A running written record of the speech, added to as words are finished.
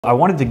I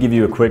wanted to give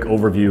you a quick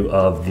overview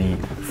of the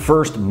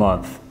first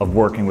month of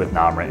working with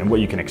Namra and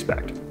what you can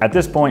expect. At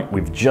this point,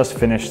 we've just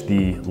finished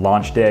the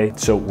launch day,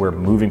 so we're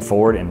moving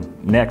forward,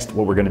 and next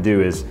what we're gonna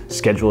do is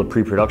schedule a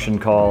pre-production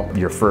call,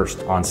 your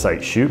first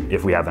on-site shoot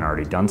if we haven't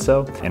already done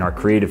so, and our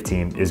creative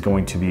team is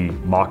going to be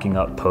mocking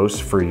up posts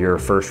for your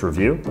first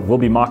review. We'll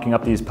be mocking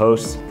up these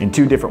posts in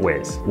two different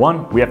ways.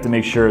 One, we have to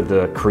make sure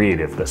the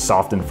creative, the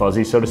soft and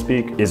fuzzy, so to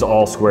speak, is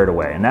all squared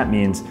away, and that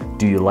means,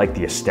 do you like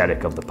the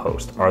aesthetic of the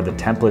post? Are the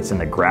templates and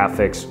the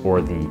graphics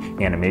or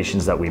the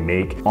animations that we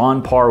make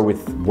on par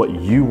with what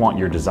you want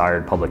your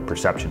desired public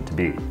perception to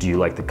be? Do you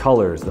like the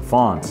colors, the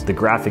fonts, the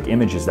graphic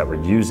images that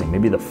we're using,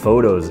 maybe the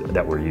photos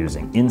that we're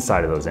using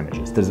inside of those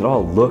images? Does it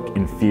all look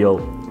and feel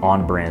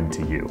on brand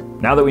to you?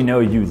 Now that we know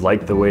you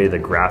like the way the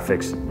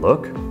graphics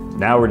look,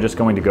 now we're just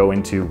going to go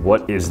into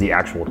what is the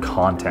actual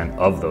content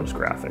of those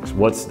graphics.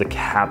 What's the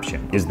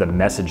caption? Is the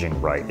messaging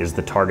right? Is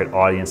the target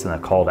audience and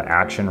the call to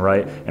action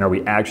right? And are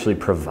we actually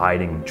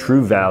providing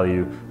true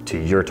value to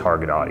your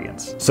target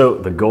audience? So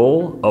the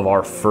goal of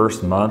our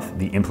first month,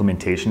 the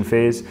implementation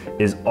phase,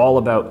 is all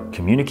about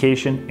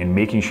communication and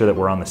making sure that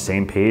we're on the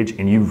same page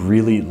and you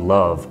really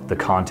love the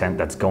content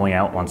that's going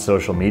out on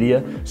social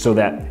media so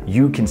that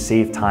you can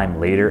save time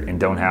later and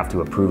don't have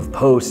to approve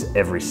posts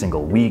every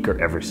single week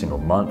or every single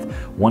month.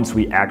 Once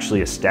we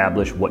actually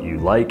establish what you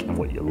like and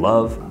what you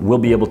love, we'll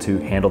be able to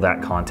handle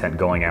that content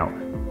going out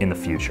in the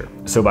future.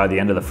 So by the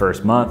end of the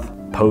first month,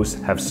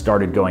 posts have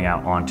started going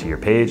out onto your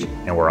page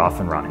and we're off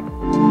and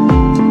running.